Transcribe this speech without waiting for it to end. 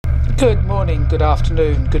Good morning, good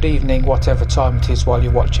afternoon, good evening, whatever time it is while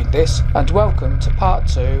you're watching this, and welcome to part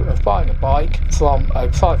 2 of buying a bike from a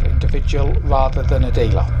private individual rather than a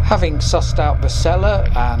dealer. Having sussed out the seller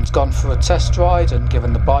and gone for a test ride and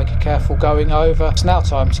given the bike a careful going over, it's now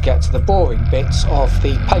time to get to the boring bits of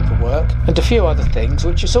the paperwork and a few other things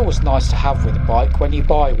which is always nice to have with a bike when you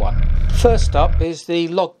buy one. First up is the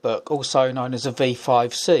logbook, also known as a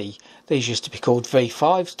V5C. These used to be called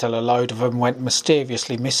V5s till a load of them went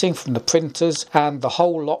mysteriously missing from the printers, and the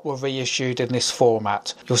whole lot were reissued in this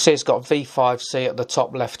format. You'll see it's got V5C at the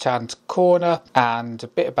top left hand corner, and a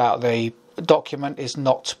bit about the document is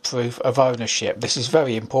not proof of ownership. This is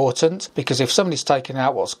very important because if somebody's taken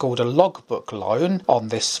out what's called a logbook loan on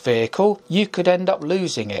this vehicle, you could end up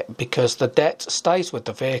losing it because the debt stays with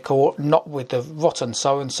the vehicle, not with the rotten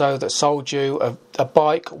so-and-so that sold you a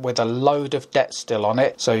bike with a load of debt still on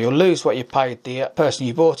it. So you'll lose what you paid the person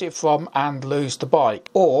you bought it from and lose the bike.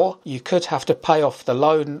 Or you could have to pay off the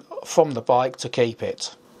loan from the bike to keep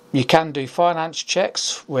it. You can do finance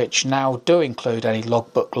checks, which now do include any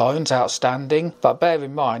logbook loans outstanding, but bear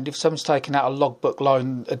in mind if someone's taken out a logbook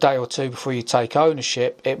loan a day or two before you take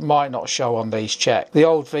ownership, it might not show on these checks. The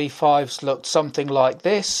old V5s looked something like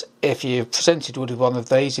this. If you're presented with one of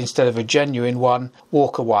these instead of a genuine one,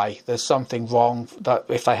 walk away. There's something wrong that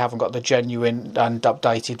if they haven't got the genuine and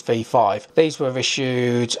updated V5. These were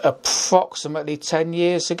issued approximately 10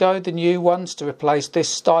 years ago, the new ones, to replace this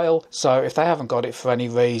style. So if they haven't got it for any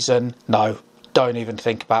reason, no, don't even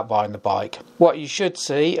think about buying the bike. What you should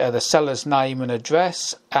see are the seller's name and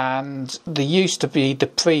address, and there used to be the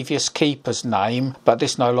previous keeper's name, but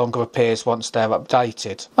this no longer appears once they're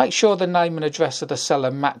updated. Make sure the name and address of the seller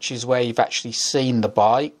matches where you've actually seen the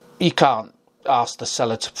bike. You can't ask the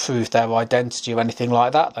seller to prove their identity or anything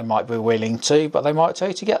like that. They might be willing to, but they might tell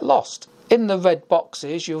you to get lost. In the red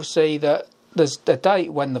boxes you'll see that there's a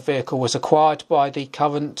date when the vehicle was acquired by the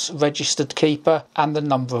current registered keeper and the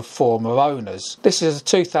number of former owners. This is a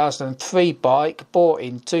 2003 bike bought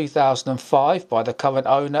in 2005 by the current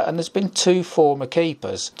owner, and there's been 2 former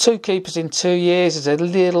keepers. 2 keepers in 2 years is a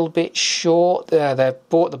little bit short. They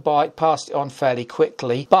bought the bike, passed it on fairly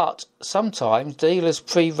quickly, but sometimes dealers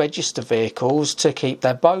pre-register vehicles to keep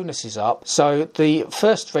their bonuses up, so the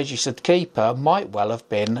first registered keeper might well have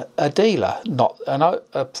been a dealer, not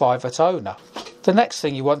a private owner. The next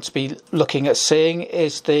thing you want to be looking at seeing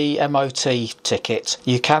is the MOT ticket.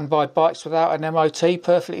 You can buy bikes without an MOT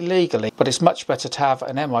perfectly legally, but it's much better to have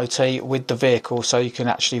an MOT with the vehicle so you can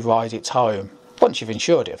actually ride it home. Once you've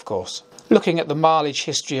insured it, of course. Looking at the mileage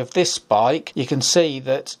history of this bike, you can see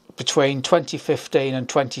that between 2015 and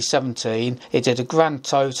 2017 it did a grand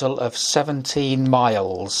total of 17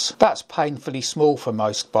 miles. That's painfully small for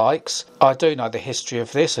most bikes. I do know the history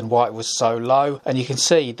of this and why it was so low, and you can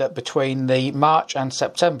see that between the March and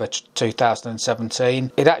September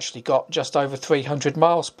 2017 it actually got just over 300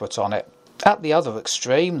 miles put on it. At the other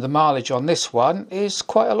extreme, the mileage on this one is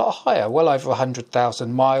quite a lot higher, well over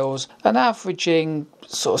 100,000 miles, and averaging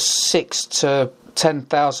sort of 6 to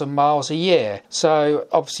 10,000 miles a year. So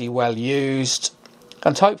obviously well used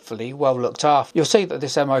and hopefully well looked after. You'll see that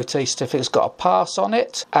this MOT certificate's got a pass on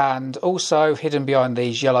it, and also hidden behind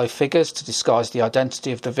these yellow figures to disguise the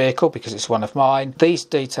identity of the vehicle because it's one of mine. These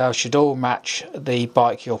details should all match the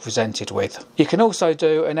bike you're presented with. You can also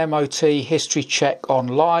do an MOT history check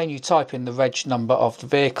online. You type in the reg number of the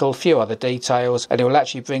vehicle, a few other details, and it will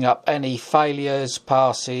actually bring up any failures,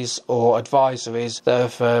 passes or advisories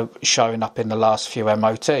that have shown up in the last few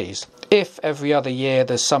MOTs. If every other year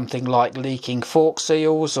there's something like leaking fork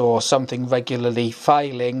seals or something regularly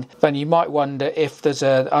failing, then you might wonder if there's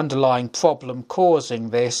an underlying problem causing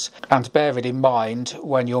this, and bear it in mind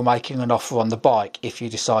when you're making an offer on the bike if you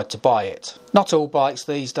decide to buy it. Not all bikes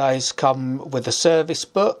these days come with a service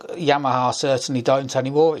book. Yamaha certainly don't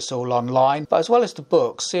anymore, it's all online. But as well as the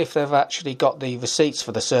book, see if they've actually got the receipts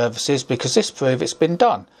for the services, because this proves it's been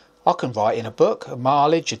done. I can write in a book a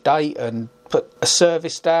mileage, a date, and put a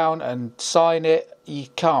service down and sign it. You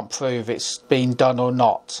can't prove it's been done or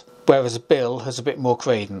not, whereas a bill has a bit more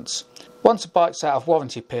credence. Once a bike's out of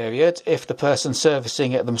warranty period, if the person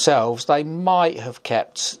servicing it themselves, they might have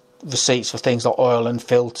kept receipts for things like oil and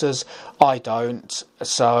filters. I don't,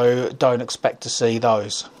 so don't expect to see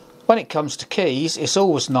those. When it comes to keys, it's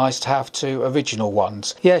always nice to have two original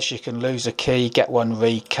ones. Yes, you can lose a key, get one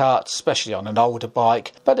recut, especially on an older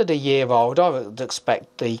bike, but at a year old I would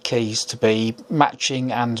expect the keys to be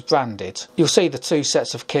matching and branded. You'll see the two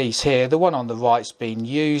sets of keys here. The one on the right's been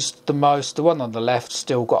used the most, the one on the left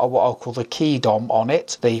still got what I'll call the key dom on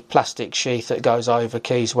it, the plastic sheath that goes over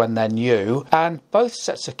keys when they're new, and both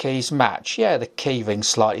sets of keys match. Yeah, the key ring's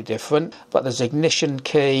slightly different, but there's ignition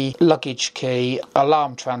key, luggage key,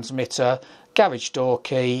 alarm transmitter, garage door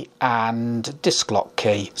key and disc lock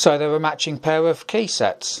key. So they're a matching pair of key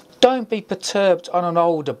sets. Don't be perturbed on an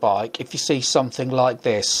older bike if you see something like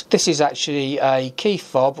this. This is actually a key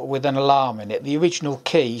fob with an alarm in it. The original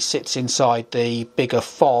key sits inside the bigger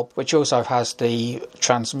fob, which also has the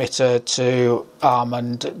transmitter to arm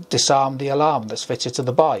and disarm the alarm that's fitted to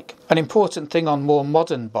the bike. An important thing on more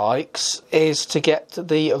modern bikes is to get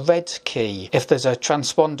the red key. If there's a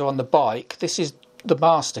transponder on the bike, this is the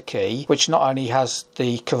master key, which not only has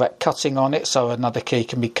the correct cutting on it so another key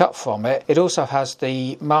can be cut from it, it also has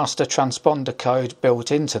the master transponder code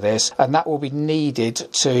built into this, and that will be needed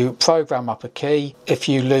to program up a key if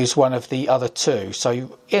you lose one of the other two.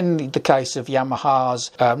 So in the case of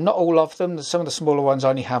Yamahas, not all of them, some of the smaller ones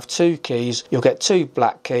only have two keys. You'll get two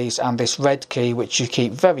black keys and this red key, which you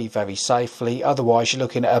keep very, very safely. Otherwise you're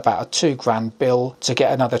looking at about a £2,000 bill to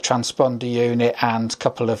get another transponder unit and a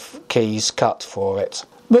couple of keys cut for it.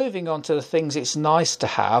 Moving on to the things it's nice to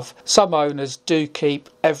have, some owners do keep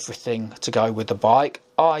everything to go with the bike.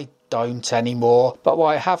 I don't anymore, but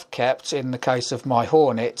what I have kept in the case of my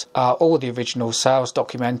Hornet are all the original sales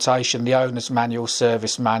documentation, the owner's manual,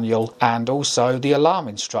 service manual, and also the alarm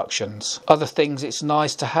instructions. Other things it's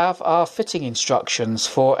nice to have are fitting instructions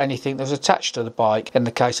for anything that's attached to the bike. In the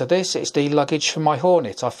case of this, it's the luggage for my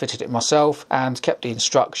Hornet. I fitted it myself and kept the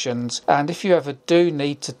instructions, and if you ever do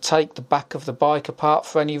need to take the back of the bike apart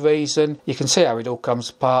for any reason, you can see how it all comes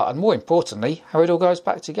apart, and more importantly how it all goes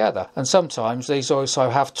back together. And sometimes these also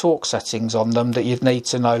have torque settings on them that you'd need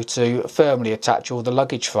to know to firmly attach all the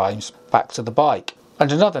luggage frames back to the bike.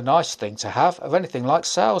 And another nice thing to have are anything like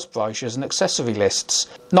sales brochures and accessory lists.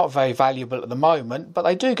 Not very valuable at the moment, but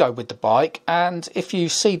they do go with the bike, and if you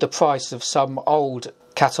see the price of some old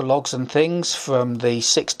catalogues and things from the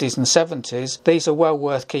 60s and 70s, these are well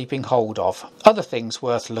worth keeping hold of. Other things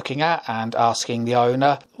worth looking at and asking the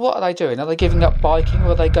owner, what are they doing? Are they giving up biking, or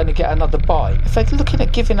are they going to get another bike? If they're looking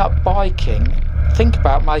at giving up biking, think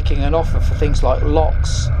about making an offer for things like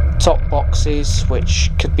locks, top boxes,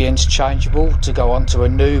 which could be interchangeable to go onto a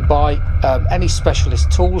new bike, any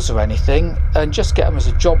specialist tools or anything, and just get them as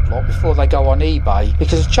a job lot before they go on eBay,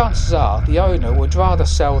 because chances are the owner would rather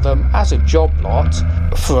sell them as a job lot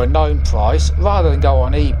for a known price rather than go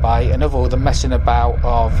on eBay and have all the messing about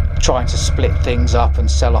of trying to split things up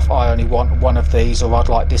and sell off, I only want one of these, or I'd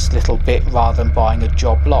like this little bit, rather than buying a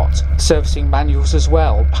job lot. Servicing manuals as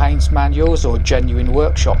well, Haynes manuals or genuine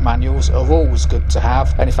workshop manuals are always good to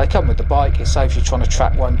have, and if they come with the bike it saves you trying to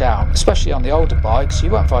track one down. Especially on the older bikes, you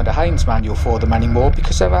won't find a Haynes manual for them anymore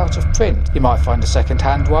because they're out of print. You might find a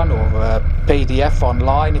second-hand one or a PDF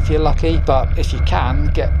online if you're lucky, but if you can,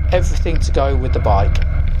 get everything to go with the bike.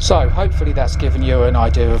 So hopefully that's given you an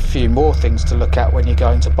idea of a few more things to look at when you're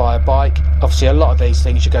going to buy a bike. Obviously a lot of these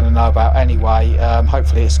things you're going to know about anyway.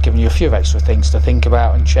 Hopefully it's given you a few extra things to think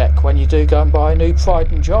about and check when you do go and buy a new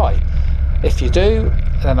Pride and Joy. If you do,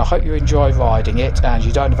 then I hope you enjoy riding it and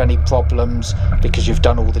you don't have any problems because you've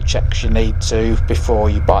done all the checks you need to before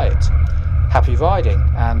you buy it. Happy riding,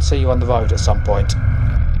 and see you on the road at some point.